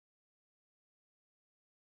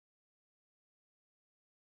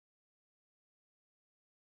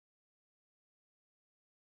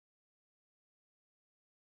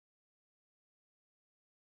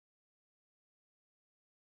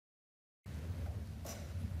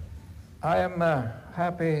I am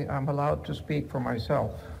happy I'm allowed to speak for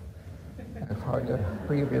myself, for the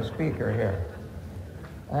previous speaker here.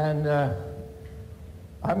 And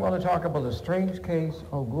I'm going to talk about a strange case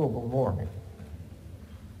of global warming.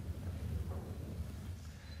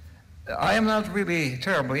 I am not really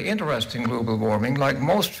terribly interested in global warming. Like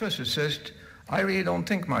most physicists, I really don't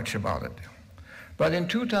think much about it. But in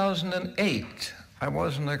 2008, I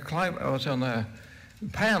was on a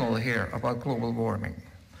panel here about global warming,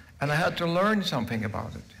 and I had to learn something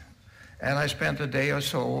about it. And I spent a day or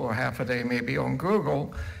so, or half a day maybe, on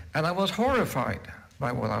Google, and I was horrified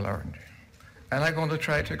by what I learned. And I'm going to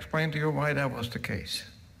try to explain to you why that was the case.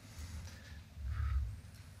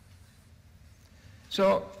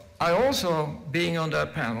 So I also, being on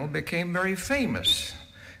that panel, became very famous,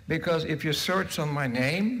 because if you search on my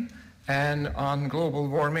name and on global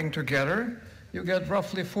warming together, you get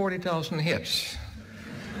roughly 40,000 hits.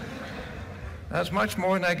 That's much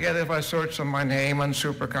more than I get if I search on my name on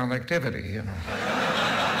superconductivity, you know.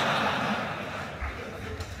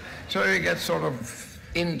 So you get sort of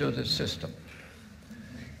into the system.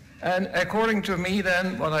 And according to me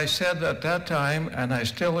then, what I said at that time, and I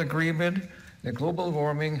still agree with, the global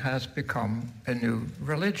warming has become a new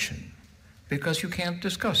religion, because you can't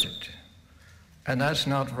discuss it. And that's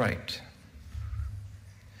not right.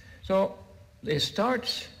 So it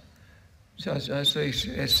starts,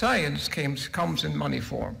 science comes in many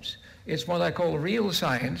forms. It's what I call real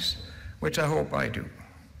science, which I hope I do.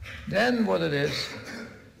 Then what it is,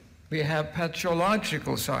 we have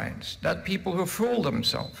pathological science, that people who fool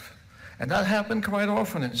themselves. And that happens quite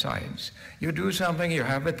often in science. You do something, you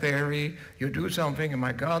have a theory, you do something, and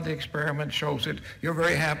my God, the experiment shows it, you're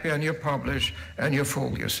very happy and you publish, and you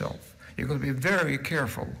fool yourself. You've got to be very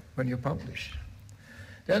careful when you publish.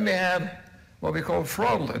 Then we have what we call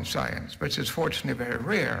fraudulent science, which is fortunately very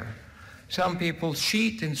rare. Some people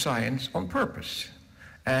cheat in science on purpose.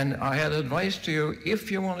 And I had advice to you,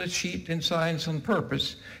 if you want to cheat in science on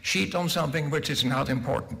purpose, cheat on something which is not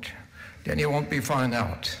important. Then you won't be found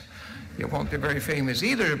out. You won't be very famous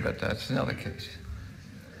either, but that's another case.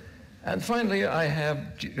 And finally, I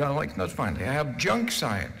have junk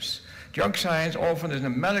science. Junk science often in the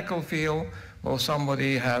medical field. Well,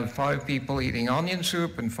 somebody have 5 people eating onion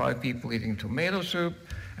soup and 5 people eating tomato soup,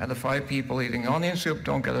 and the 5 people eating onion soup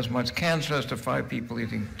don't get as much cancer as the 5 people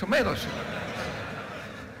eating tomato soup.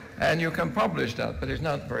 And you can publish that, but it's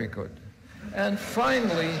not very good. And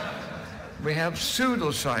finally, we have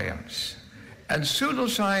pseudoscience. And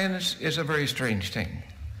pseudoscience is a very strange thing,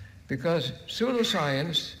 because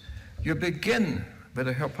pseudoscience, you begin with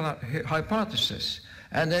a hypothesis,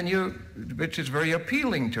 and then which is very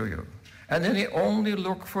appealing to you. And then you only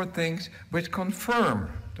look for things which confirm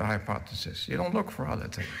the hypothesis. You don't look for other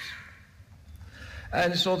things.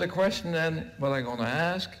 And so the question then, what I'm going to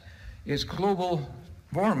ask, is global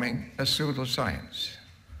warming a pseudoscience?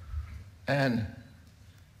 And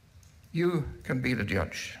you can be the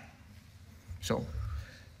judge. So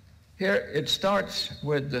here it starts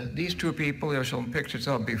with these 2 people. There's some pictures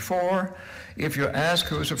of before. If you ask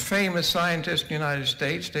who's a famous scientist in the United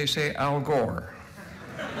States, they say Al Gore.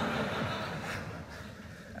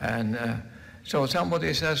 And so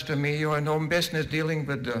somebody says to me, you have no business dealing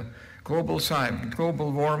with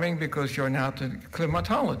global warming because you're not a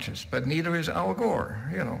climatologist, but neither is Al Gore,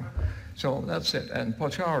 you know. So that's it. And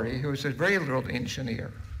Pochari, who's a railroad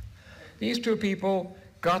engineer. These 2 people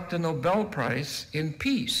got the Nobel Prize in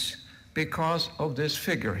Peace because of this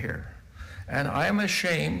figure here. And I am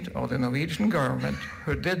ashamed of the Norwegian government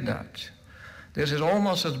who did that. This is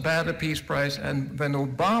almost as bad a Peace Prize, and when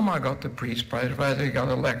Obama got the Peace Prize, rather he got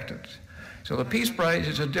elected. So the Peace Prize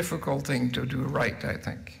is a difficult thing to do right, I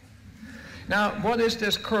think. Now, what is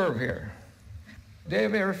this curve here? They're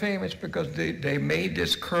very famous because they made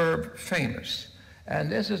this curve famous. And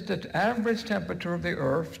this is the average temperature of the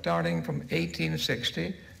Earth starting from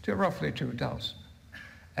 1860 to roughly 2000.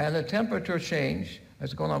 And the temperature change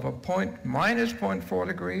has gone from minus 0.4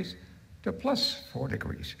 degrees to plus 4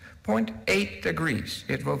 degrees. 0.8 degrees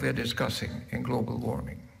is what we're discussing in global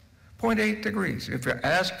warming. 0.8 degrees. If you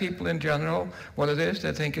ask people in general what it is,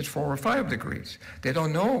 they think it's 4 or 5 degrees. They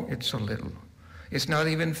don't know it's so little. It's not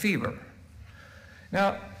even fever.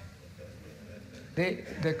 Now,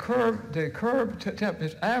 the curve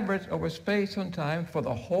is average over space and time for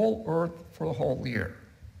the whole Earth for the whole year.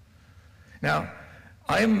 Now,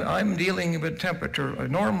 I'm dealing with temperature.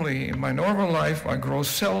 Normally, in my normal life, I grow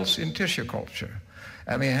cells in tissue culture.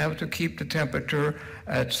 And we have to keep the temperature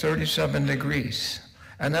at 37 degrees.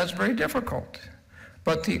 And that's very difficult.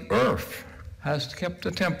 But the Earth has kept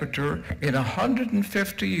the temperature in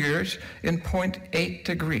 150 years in 0.8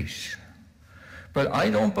 degrees. But I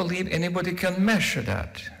don't believe anybody can measure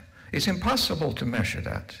that. It's impossible to measure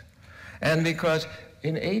that. And because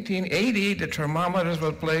in 1880, the thermometers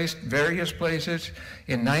were placed various places.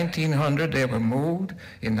 In 1900, they were moved.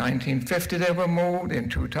 In 1950, they were moved. In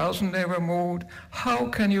 2000, they were moved. How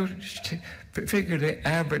can you figure the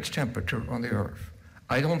average temperature on the Earth?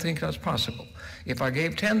 I don't think that's possible. If I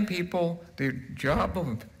gave 10 people the job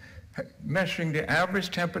of measuring the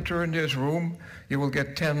average temperature in this room, you will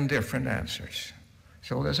get 10 different answers.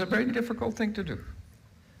 So that's a very difficult thing to do.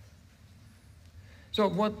 So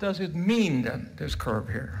what does it mean then, this curve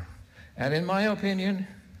here? And in my opinion,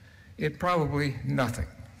 it probably nothing.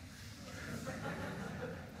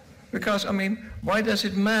 Because, I mean, why does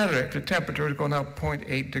it matter if the temperature is going up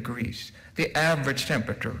 0.8 degrees, the average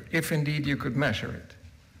temperature, if indeed you could measure it?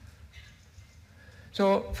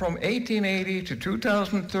 So from 1880 to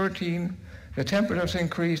 2013, the temperatures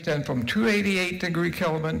increased then from 288 degree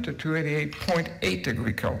Kelvin to 288.8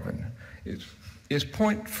 degree Kelvin. Is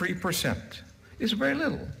 0.3%. It's very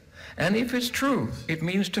little. And if it's true, it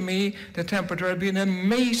means to me the temperature has been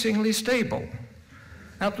amazingly stable.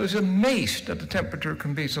 I was amazed that the temperature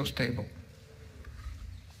can be so stable.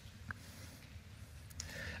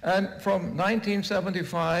 And from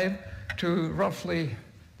 1975 to roughly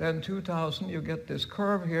then 2000, you get this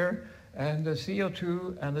curve here, and the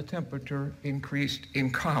CO2 and the temperature increased in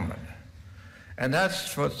common. And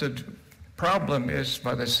that's what the problem is,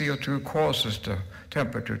 why the CO2 causes the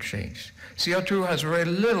temperature change. CO2 has very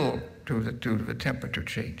little to do with the temperature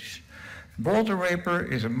change. Water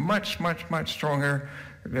vapor is a much stronger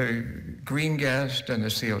green gas than the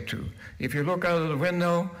CO2. If you look out of the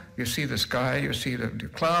window, you see the sky, you see the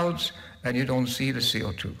clouds, and you don't see the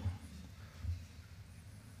CO2.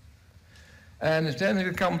 And then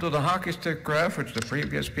you come to the hockey stick graph, which the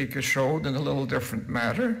previous speaker showed in a little different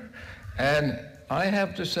matter. And I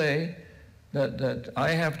have to say that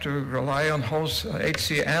I have to rely on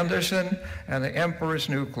H.C. Andersen and the Emperor's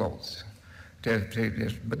New Clothes. But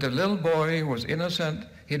the little boy was innocent.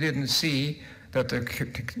 He didn't see that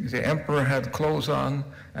the emperor had clothes on,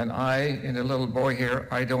 and I, in the little boy here,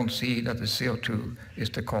 I don't see that the CO2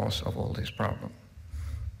 is the cause of all this problem.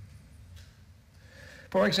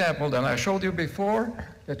 For example, then I showed you before,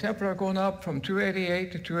 the temperature going up from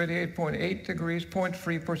 288 to 288.8 degrees,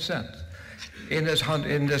 0.3%. In this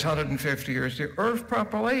 150 years, the Earth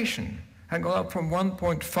population had gone up from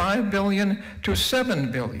 1.5 billion to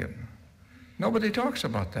 7 billion. Nobody talks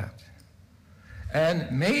about that.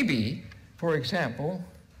 And maybe, for example,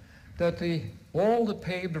 that all the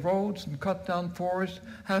paved roads and cut down forests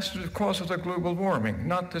has to be the cause of the global warming,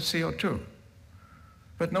 not the CO2.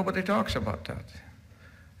 But nobody talks about that.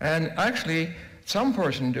 And actually, some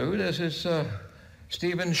person do. This is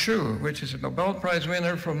Stephen Shu, which is a Nobel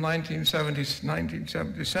Prizewinner from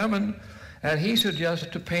 1977, and he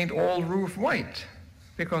suggested to paint all roof white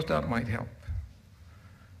because that might help.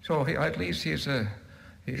 So at least I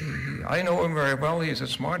know him very well. He's a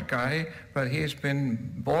smart guy, but he's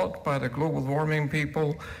been bought by the global warming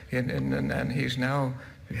people, and he's now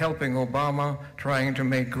helping Obama trying to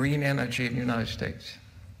make green energy in the United States.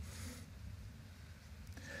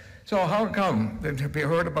 So how come, we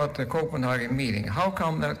heard about the Copenhagen meeting, how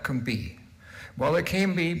come that can be? Well, it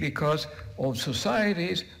can be because of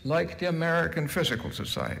societies like the American Physical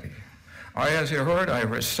Society. As you heard, I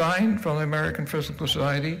resigned from the American Physical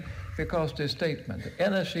Society because the statement,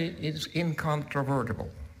 energy is incontrovertible.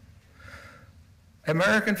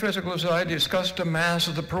 American Physical Society discussed the mass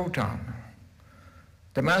of the proton.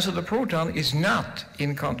 The mass of the proton is not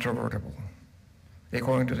incontrovertible,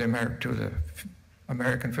 according to the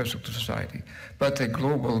American Physical Society. But the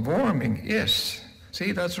global warming is.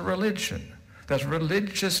 See, that's a religion. That's a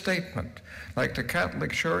religious statement. Like the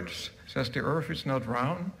Catholic Church says the earth is not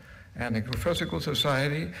round, and the Physical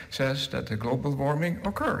Society says that the global warming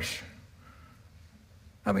occurs.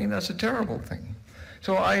 I mean, that's a terrible thing.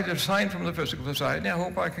 So I resigned from the Physical Society. I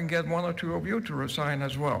hope I can get one or two of you to resign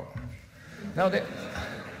as well. Now, the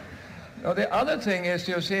other thing is,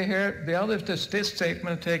 you see here, this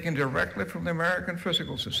statement taken directly from the American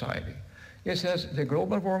Physical Society. It says the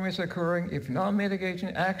global warming is occurring if non-mitigating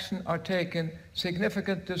action are taken,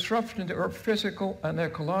 significant disruption in the Earth's physical and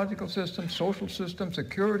ecological system, social system,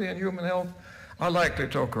 security and human health are likely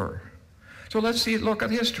to occur. So let's look at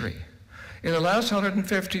history. In the last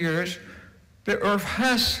 150 years, the Earth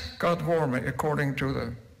has got warmer according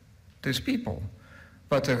to these people,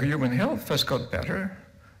 but the human health has got better.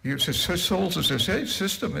 The social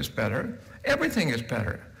system is better. Everything is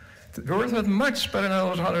better. The Earth was much better than it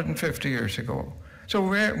was 150 years ago. So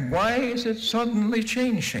why is it suddenly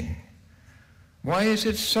changing? Why is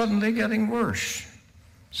it suddenly getting worse?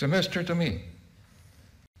 It's a mystery to me.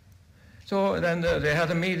 So then they had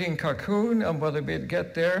a meeting in Cancun, and what they did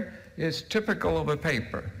get there is typical of a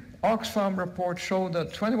paper. Oxfam report showed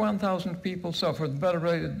that 21,000 people suffered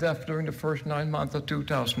bedridden death during the first 9 months of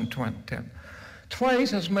 2010.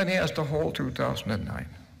 Twice as many as the whole 2009.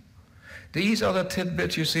 These are the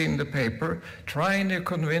tidbits you see in the paper, trying to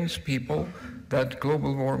convince people that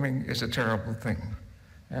global warming is a terrible thing.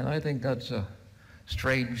 And I think that's a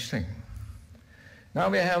strange thing. Now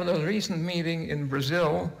we have the recent meeting in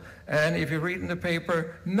Brazil, and if you read in the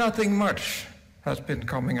paper, nothing much has been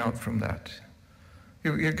coming out from that.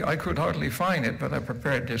 I could hardly find it, but I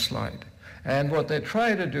prepared this slide. And what they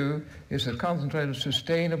try to do is to concentrate on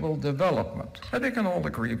sustainable development. And we can all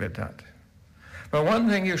agree with that. But one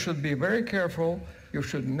thing you should be very careful, you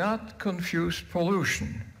should not confuse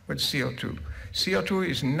pollution with CO2. CO2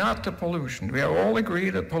 is not the pollution. We are all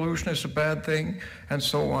agreed that pollution is a bad thing and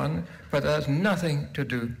so on, but it has nothing to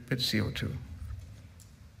do with CO2.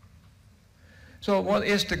 So what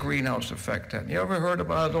is the greenhouse effect then? You ever heard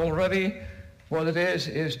about it already? What it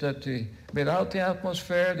is that without the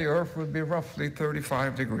atmosphere, the Earth would be roughly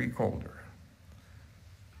 35 degrees colder.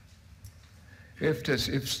 If the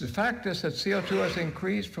fact is that CO2 has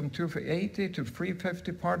increased from 280 to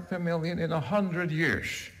 350 parts per million in 100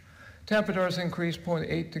 years, temperature has increased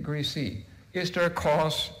 0.8 degrees C. Is there a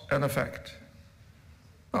cause and effect?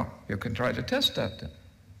 Well, you can try to test that then.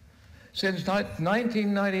 Since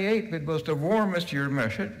 1998, which was the warmest year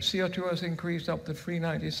measured, CO2 has increased up to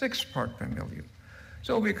 396 parts per million.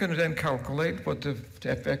 So we can then calculate what the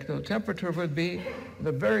effect of the temperature would be.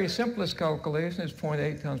 The very simplest calculation is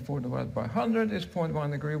 0.8 times 4 divided by 100 is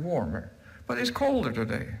 0.1 degree warmer. But it's colder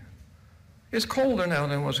today. It's colder now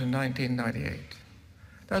than it was in 1998.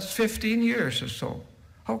 That's 15 years or so.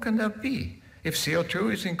 How can that be? If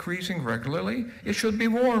CO2 is increasing regularly, it should be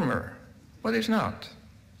warmer, but it's not.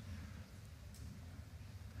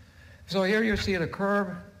 So here you see the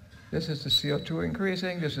curve. This is the CO2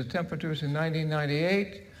 increasing. This is temperatures in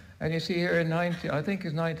 1998. And you see here in I think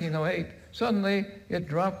it's 1908, suddenly it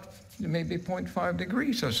dropped maybe 0.5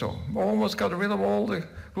 degrees or so. Almost got rid of all the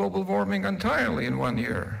global warming entirely in 1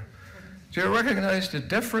 year. So you recognize the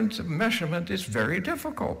difference of measurement is very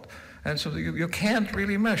difficult. And so you can't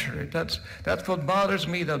really measure it. That's what bothers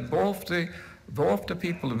me, that both the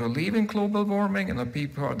people who believe in global warming and the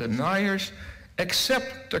people who are deniers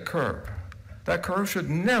accept the curve. That curve should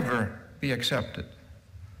never be accepted.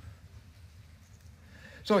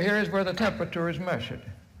 So here is where the temperature is measured.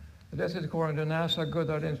 This is according to NASA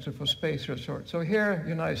Goddard Institute for Space Research. So here,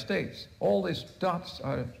 United States, all these dots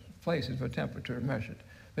are places where temperature is measured.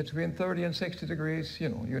 Between 30 and 60 degrees, the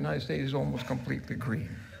United States is almost completely green.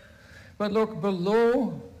 But look,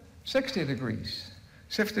 below 60 degrees,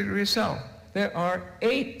 60 degrees south, there are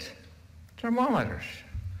 8 thermometers.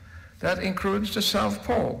 That includes the South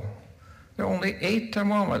Pole. There are only 8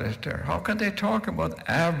 thermometers there. How can they talk about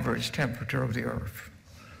average temperature of the Earth?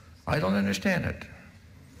 I don't understand it.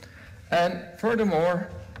 And furthermore,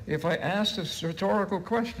 if I ask this rhetorical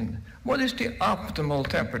question, what is the optimal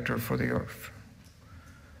temperature for the Earth?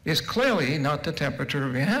 It's clearly not the temperature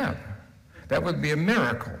we have. That would be a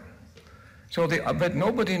miracle. But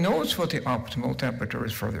nobody knows what the optimal temperature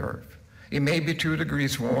is for the Earth. It may be 2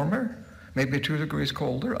 degrees warmer, maybe 2 degrees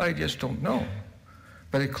colder, I just don't know.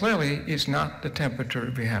 But it clearly is not the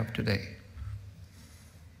temperature we have today.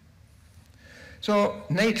 So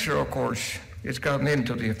nature, of course, has gotten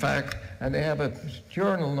into the fact, and they have a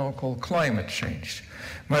journal now called Climate Change.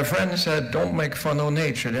 My friend said, don't make fun of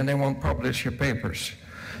nature, then they won't publish your papers.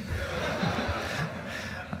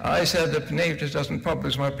 I said that nature doesn't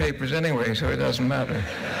publish my papers anyway, so it doesn't matter.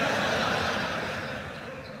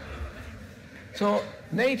 So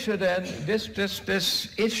nature then, this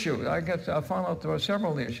issue, I found out there were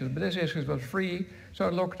several issues, but this issue was free, so I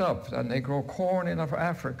looked up, and they grow corn in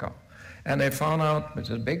Africa. And they found out, it's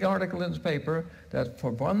a big article in the paper, that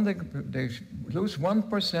for they lose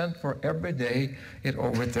 1% for every day at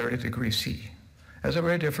over 30 degrees C. That's a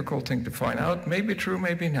very difficult thing to find out, maybe true,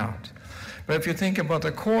 maybe not. But if you think about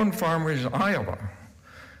the corn farmers in Iowa,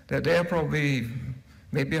 that they're probably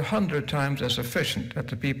maybe 100 times as efficient as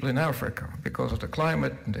the people in Africa because of the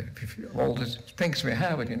climate and all the things we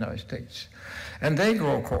have in the United States. And they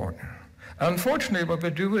grow corn. Unfortunately, what we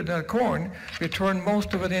do with that corn, we turn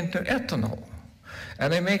most of it into ethanol.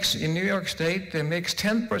 And in New York State, they mix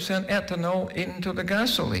 10% ethanol into the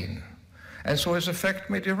gasoline. And so it's affected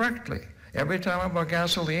me directly. Every time I buy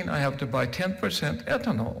gasoline, I have to buy 10%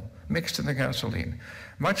 ethanol mixed in the gasoline.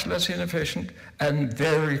 Much less inefficient and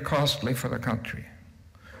very costly for the country.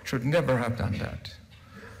 Should never have done that.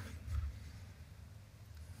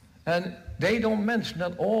 And they don't mention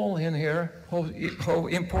at all in here how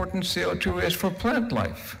important CO2 is for plant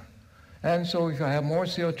life. And so if you have more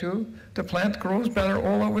CO2, the plant grows better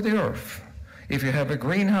all over the earth. If you have a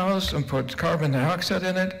greenhouse and put carbon dioxide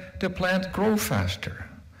in it, the plant grows faster.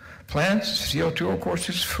 Plants, CO2 of course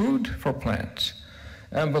is food for plants.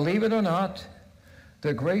 And believe it or not,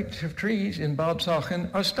 the great trees in Bad Sachen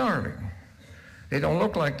are starving. They don't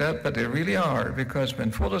look like that, but they really are, because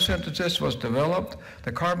when photosynthesis was developed,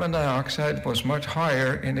 the carbon dioxide was much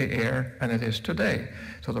higher in the air than it is today.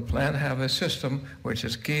 So the plant have a system which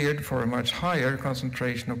is geared for a much higher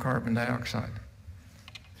concentration of carbon dioxide.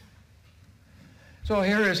 So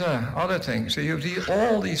here is other thing. So you see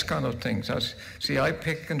all these kind of things. I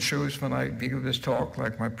pick and choose when I give this talk,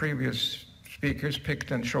 like my previous speakers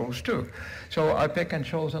picked and chose too. So I pick and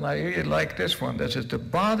chose, and I really like this one. This is the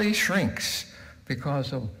body shrinks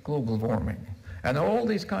because of global warming. And all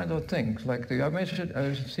these kind of things, like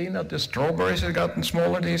I've seen that the strawberries have gotten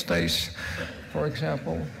smaller these days, for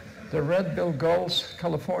example. The red-billed gulls,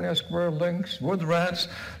 California squirrel lynx, wood rats,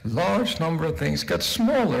 large number of things get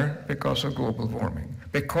smaller because of global warming,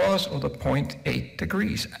 because of the 0.8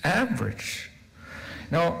 degrees average.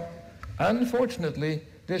 Now, unfortunately,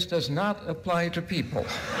 this does not apply to people.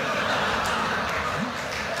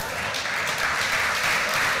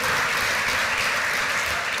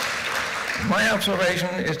 My observation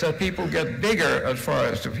is that people get bigger as far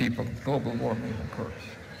as the global warming occurs.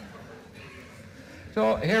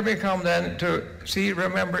 So here we come then to see,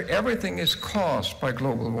 remember, everything is caused by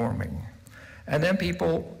global warming. And then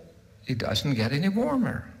it doesn't get any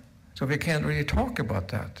warmer. So we can't really talk about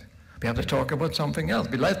that. We have to talk about something else.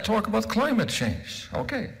 We like to talk about climate change.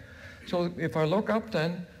 Okay. So if I look up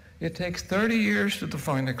then, it takes 30 years to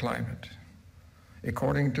define the climate,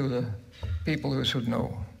 according to the people who should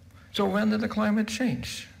know. So when did the climate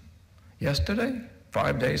change? Yesterday?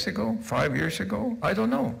 5 days ago? 5 years ago? I don't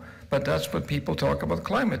know. But that's what people talk about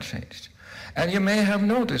climate change. And you may have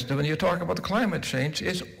noticed that when you talk about climate change,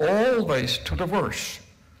 it's always to the worse.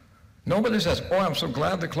 Nobody says, oh, I'm so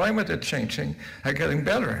glad the climate is changing and getting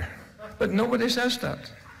better. But nobody says that.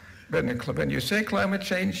 When you say climate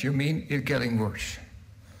change, you mean it getting worse.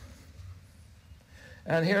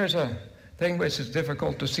 And here's a thing which is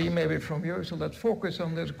difficult to see maybe from you, so let's focus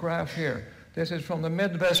on this graph here. This is from the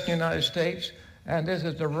Midwest United States, and this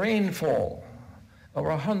is the rainfall over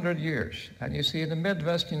 100 years. And you see in the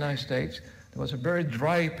Midwest United States, there was a very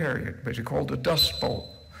dry period, which is called the Dust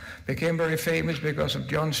Bowl. Became very famous because of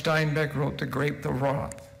John Steinbeck wrote The Grape of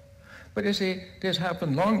Wrath. But you see, this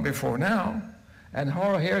happened long before now, and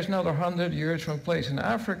here's another 100 years from a place in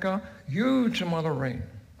Africa, huge amount of rain.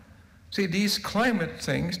 See, these climate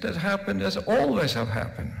things that happen as always have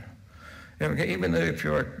happened. Even if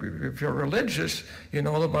you're religious, you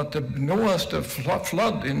know about the Noah's the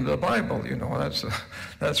flood in the Bible. You know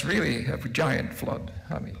that's really a giant flood.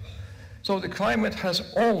 I mean, so the climate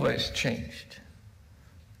has always changed.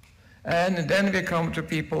 And then we come to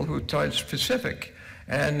people who type specific.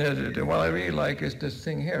 And what I really like is this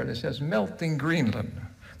thing here. It says melting Greenland.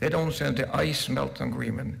 They don't say the ice melting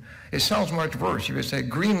Greenland. It sounds much worse. You would say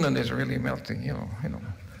Greenland is really melting, you know.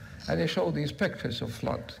 And they show these pictures of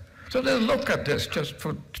flood. So they look at this just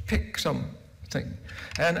to pick something.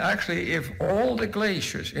 And actually, if all the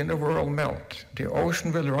glaciers in the world melt, the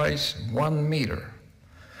ocean will rise 1 meter.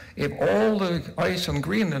 If all the ice on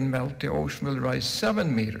Greenland melt, the ocean will rise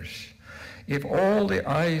 7 meters. If all the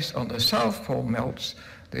ice on the South Pole melts,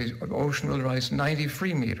 the ocean will rise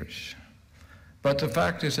 93 meters. But the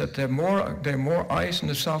fact is that there's more ice in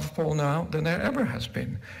the South Pole now than there ever has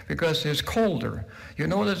been, because it's colder. You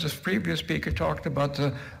know that the previous speaker talked about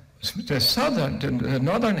the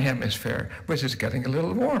northern hemisphere, which is getting a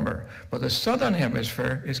little warmer, but the southern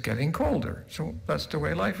hemisphere is getting colder. So that's the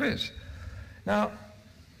way life is. Now,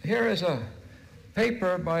 here is a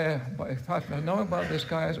paper I know about this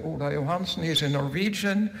guy is Ola Johansen. He's a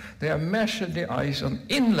Norwegian. They have measured the ice on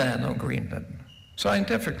inland of Greenland,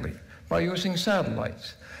 scientifically, by using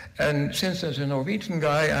satellites. And since there's a Norwegian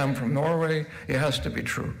guy, I'm from Norway, it has to be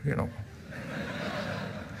true, you know.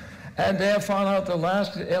 And they have found out the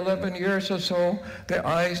last 11 years or so, the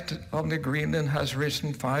ice on the Greenland has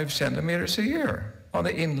risen 5 centimeters a year on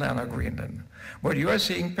the inland of Greenland. Well, you are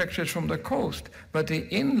seeing pictures from the coast, but the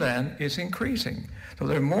inland is increasing. So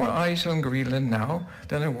there's more ice on Greenland now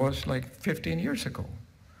than there was like 15 years ago.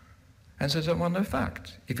 And so it's one of the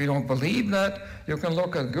facts. If you don't believe that, you can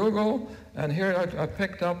look at Google, and here I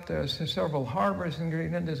picked up, there's several harbors in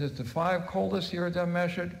Greenland. This is the 5 coldest years I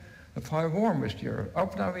measured, the 5 warmest years.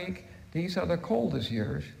 Upnavik, these are the coldest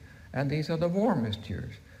years, and these are the warmest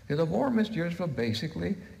years. The warmest years were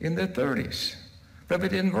basically in the 30s. But we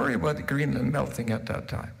didn't worry about Greenland melting at that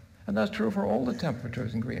time. And that's true for all the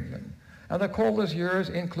temperatures in Greenland. And the coldest years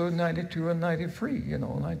include 92 and 93,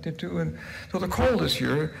 92. And so the coldest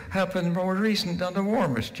year happened more recent than the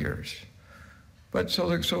warmest years. But so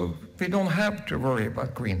we don't have to worry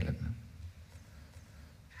about Greenland.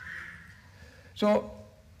 So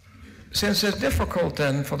since it's difficult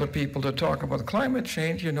then for the people to talk about climate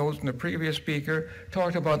change, the previous speaker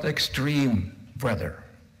talked about extreme weather.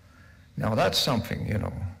 Now that's something,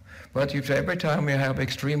 But every time you have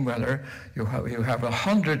extreme weather, you have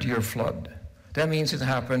 100-year flood. That means it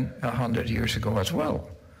happened 100 years ago as well.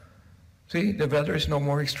 See, the weather is no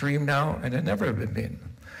more extreme now, and it never been.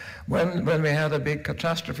 When we had a big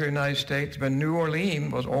catastrophe in the United States, when New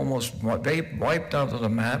Orleans was almost wiped out of the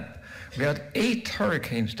map, we had 8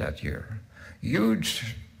 hurricanes that year.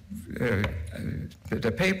 Huge.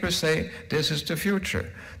 The papers say this is the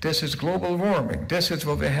future. This is global warming. This is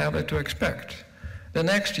what we have to expect. The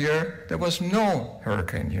next year, there was no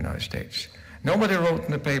hurricane in the United States. Nobody wrote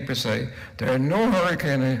in the paper say, there are no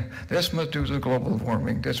hurricane, this must do to global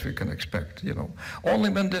warming, this we can expect, Only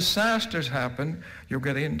when disasters happen, you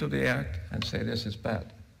get into the act and say this is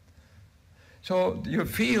bad. So you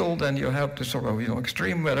feel then you have to sort of,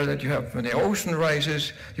 extreme weather that you have, when the ocean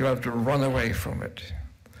rises, you have to run away from it.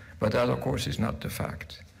 But that, of course, is not the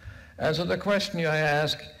fact. And so the question I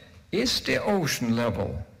ask, is the ocean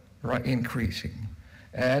level increasing?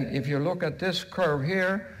 And if you look at this curve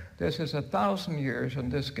here, this is 1,000 years on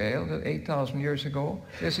this scale, 8,000 years ago.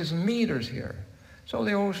 This is meters here. So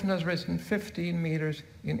the ocean has risen 15 meters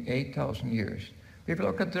in 8,000 years. If you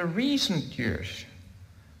look at the recent years,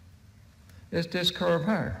 it's this curve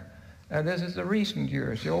here. And this is the recent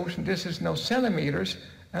years. The ocean, this is now centimeters,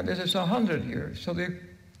 and this is 100 years. So the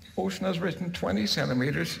ocean has risen 20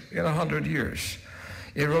 centimeters in 100 years.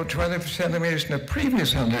 It rose 20 centimeters in the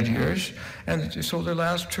previous 100 years, and so the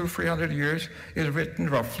last 200-300 years is written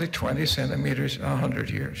roughly 20 centimeters 100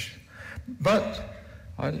 years. But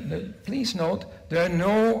please note, there are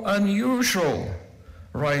no unusual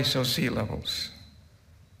rise of sea levels.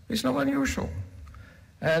 It's not unusual.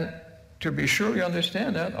 And to be sure you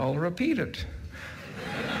understand that, I'll repeat it.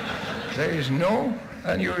 There is no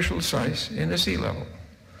unusual size in the sea level.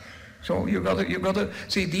 So you got to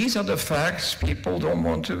see, these are the facts people don't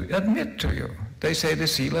want to admit to you. They say the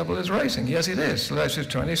sea level is rising. Yes, it is. It rises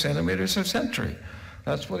 20 centimeters a century.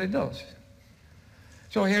 That's what it does.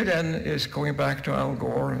 So here then is going back to Al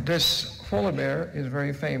Gore. This polar bear is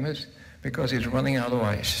very famous because he's running out of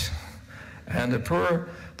ice. And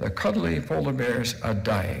the cuddly polar bears are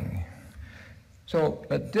dying. So,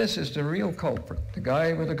 but this is the real culprit, the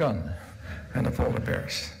guy with a gun and the polar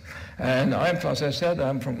bears. And as I said,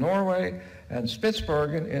 I'm from Norway, and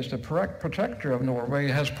Spitsbergen is the protector of Norway.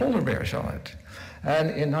 It has polar bears on it. And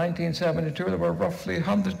in 1972, there were roughly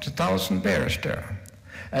 100,000 bears there.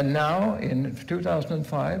 And now, in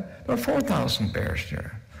 2005, there are 4,000 bears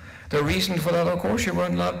there. The reason for that, of course, you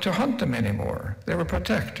weren't allowed to hunt them anymore. They were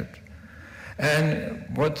protected. And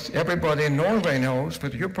what everybody in Norway knows,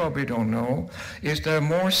 but you probably don't know, is there are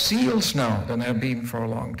more seals now than there have been for a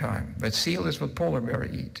long time. But seal is what polar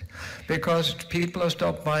bears eat. Because people have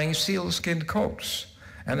stopped buying seal-skin coats.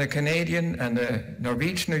 And the Canadian and the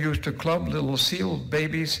Norwegian who used to club little seal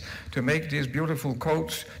babies to make these beautiful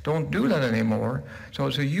coats don't do that anymore. So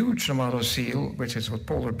it's a huge amount of seal, which is what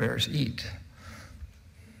polar bears eat.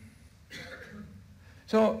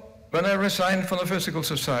 So when I resigned from the Physical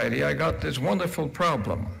Society, I got this wonderful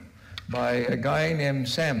problem by a guy named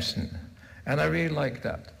Sampson, and I really like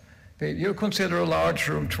that. You consider a large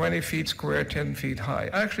room 20 feet square, 10 feet high.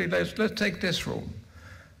 Actually, let's take this room.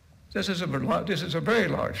 This is a very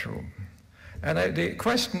large room. And the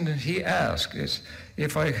question he asked is,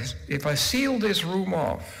 if I seal this room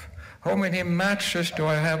off, how many matches do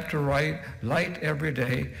I have to light every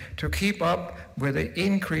day to keep up with the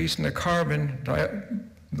increase in the carbon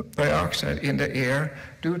dioxide in the air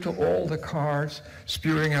due to all the cars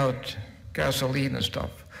spewing out gasoline and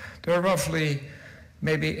stuff? There are roughly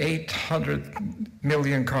maybe 800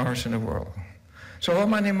 million cars in the world. So how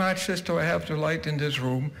many matches do I have to light in this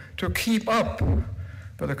room to keep up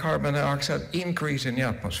with the carbon dioxide increase in the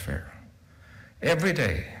atmosphere every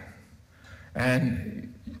day?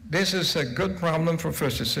 And this is a good problem for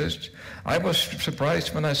physicists. I was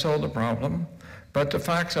surprised when I saw the problem, but the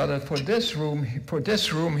facts are that for this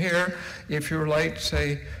room here, if you light,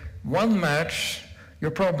 say, one match,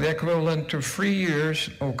 you're probably equivalent to 3 years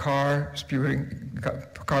of car spewing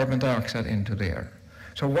carbon dioxide into the air.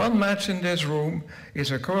 So one match in this room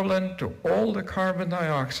is equivalent to all the carbon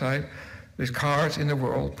dioxide these cars in the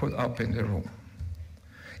world put up in the room.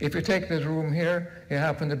 If you take this room here, it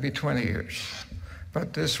happened to be 20 years.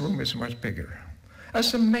 but this room is much bigger.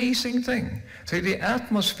 That's an amazing thing. See, the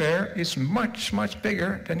atmosphere is much, much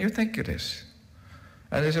bigger than you think it is.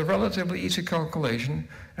 And it's a relatively easy calculation,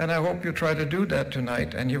 and I hope you try to do that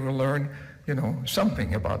tonight, and you will learn, you know,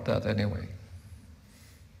 something about that anyway.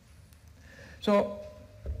 So,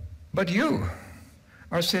 but you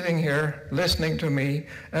are sitting here listening to me,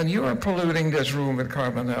 and you are polluting this room with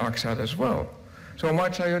carbon dioxide as well. So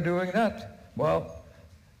much are you doing that? Well,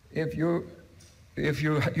 if you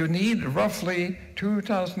need roughly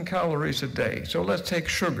 2,000 calories a day. So let's take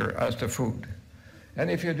sugar as the food.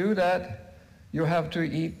 And if you do that, you have to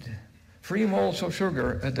eat 3 moles of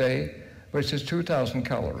sugar a day, which is 2,000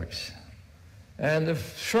 calories. And the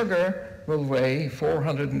sugar will weigh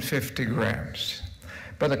 450 grams.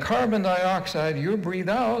 But the carbon dioxide you breathe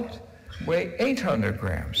out weigh 800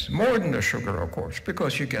 grams, more than the sugar, of course,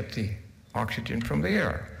 because you get the oxygen from the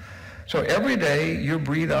air. So every day you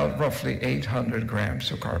breathe out roughly 800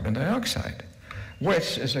 grams of carbon dioxide,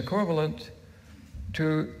 which is equivalent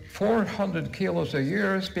to 400 kilos a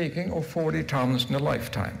year, speaking of 40 tons in a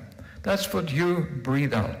lifetime. That's what you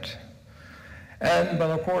breathe out. But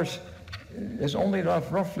of course, it's only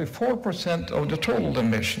roughly 4% of the total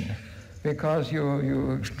emission, because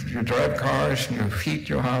you drive cars and you heat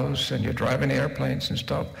your house and you drive in airplanes and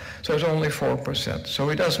stuff. So it's only 4%. So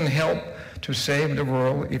it doesn't help to save the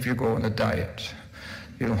world if you go on a diet.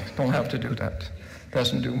 You don't have to do that.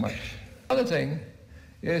 Doesn't do much. Other thing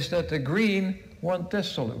is that the green want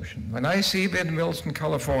this solution. When I see windmills in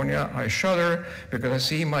California, I shudder because I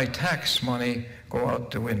see my tax money go out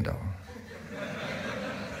the window.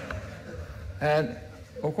 And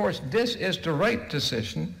of course, this is the right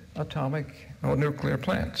decision, atomic or nuclear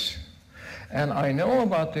plants. And I know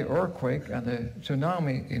about the earthquake and the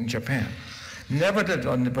tsunami in Japan. Never did,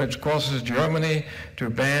 which causes Germany to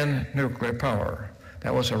ban nuclear power.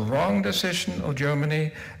 That was a wrong decision of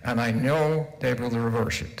Germany, and I know they will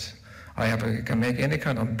reverse it. I can make any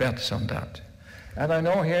kind of bets on that. And I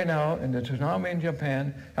know here now, in the tsunami in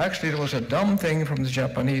Japan, actually it was a dumb thing from the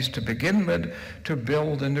Japanese to begin with to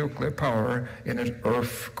build a nuclear power in an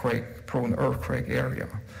prone earthquake area.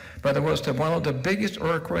 But it was one of the biggest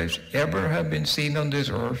earthquakes ever have been seen on this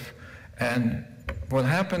earth. And what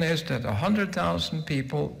happened is that 100,000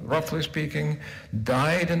 people, roughly speaking,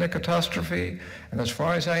 died in the catastrophe. And as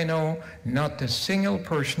far as I know, not a single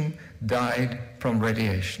person died from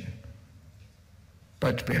radiation.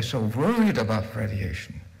 But we're so worried about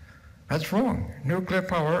radiation. That's wrong. Nuclear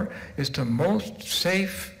power is the most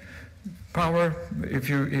safe power if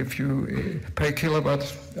you per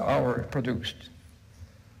kilowatt hour produced.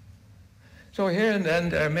 So here and then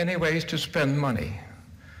there are many ways to spend money.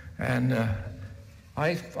 And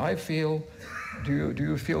I feel, do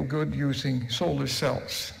you feel good using solar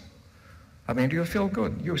cells? I mean, do you feel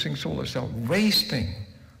good using solar cells? Wasting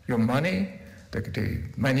your money, the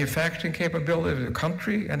manufacturing capability of the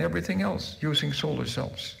country and everything else using solar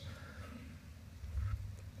cells.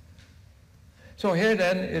 So here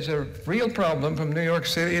then is a real problem from New York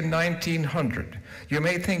City in 1900. You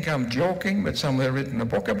may think I'm joking, but somebody has written a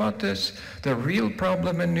book about this. The real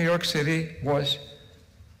problem in New York City was,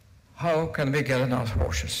 how can we get enough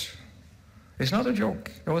horses? It's not a joke.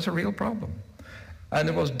 It was a real problem. And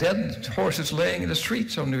there was dead horses laying in the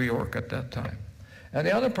streets of New York at that time. And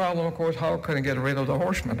the other problem, of course, how can I get rid of the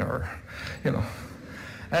horse manure? You know.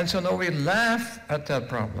 And so now we laugh at that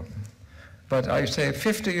problem. But I say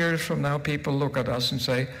 50 years from now, people look at us and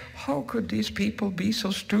say, how could these people be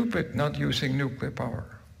so stupid not using nuclear power?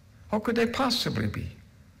 How could they possibly be?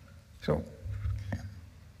 So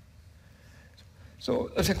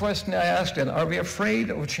it's a question I asked then, are we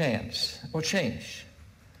afraid of change?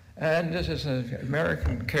 And this is an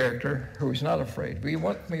American character who is not afraid. We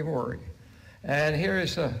worry. And here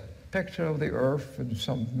is a picture of the Earth in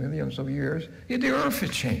some millions of years. The Earth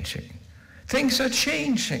is changing. Things are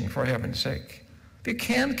changing, for heaven's sake. We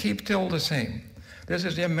can't keep still the same. This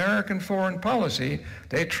is the American foreign policy.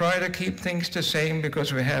 They try to keep things the same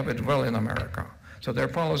because we have it well in America. So their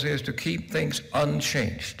policy is to keep things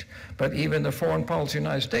unchanged. But even the foreign policy of the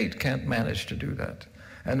United States can't manage to do that.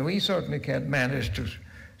 And we certainly can't manage to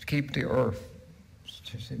keep the Earth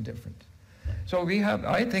just indifferent. So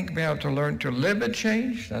I think we have to learn to live with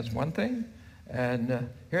change. That's one thing. And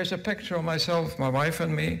here's a picture of myself, my wife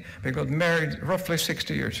and me. We got married roughly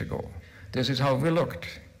 60 years ago. This is how we looked.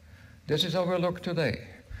 This is how we look today.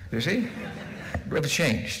 You see? We've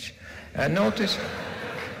changed. And notice,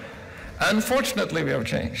 unfortunately, we have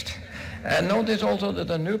changed. And notice also that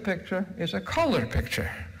the new picture is a color picture.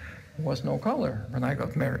 There was no color when I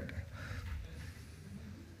got married.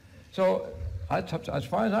 So as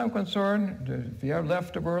far as I'm concerned, we have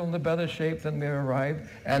left the world in a better shape than we arrived,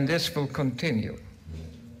 and this will continue.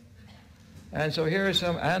 And so here is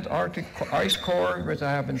some Antarctic ice core, which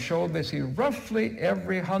I have been showed. We see roughly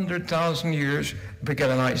every 100,000 years we get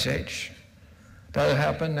an ice age. Does it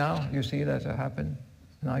happen now? You see that it happened,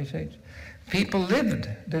 an ice age? People lived.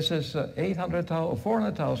 This is 800,000 or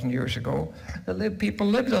 400,000 years ago. People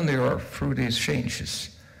lived on the earth through these changes.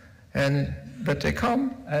 But they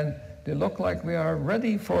come and they look like we are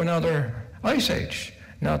ready for another ice age.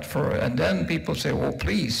 And then people say, oh,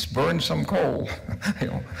 please, burn some coal.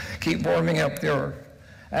 Keep warming up the earth.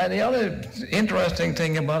 And the other interesting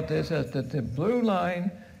thing about this is that the blue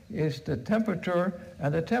line is the temperature,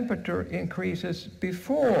 and the temperature increases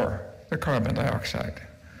before the carbon dioxide.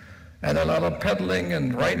 And a lot of peddling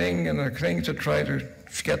and writing and things to try to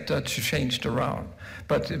get that changed around.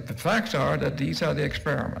 But the facts are that these are the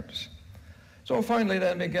experiments. So finally,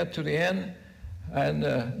 then we get to the end. And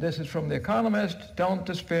this is from The Economist. Don't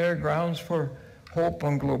despair, grounds for hope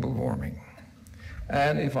on global warming.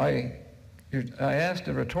 And if I asked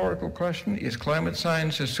a rhetorical question, is climate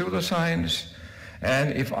science a pseudoscience?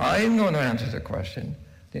 And if I'm going to answer the question,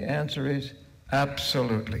 the answer is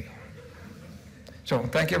absolutely. So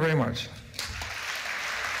thank you very much.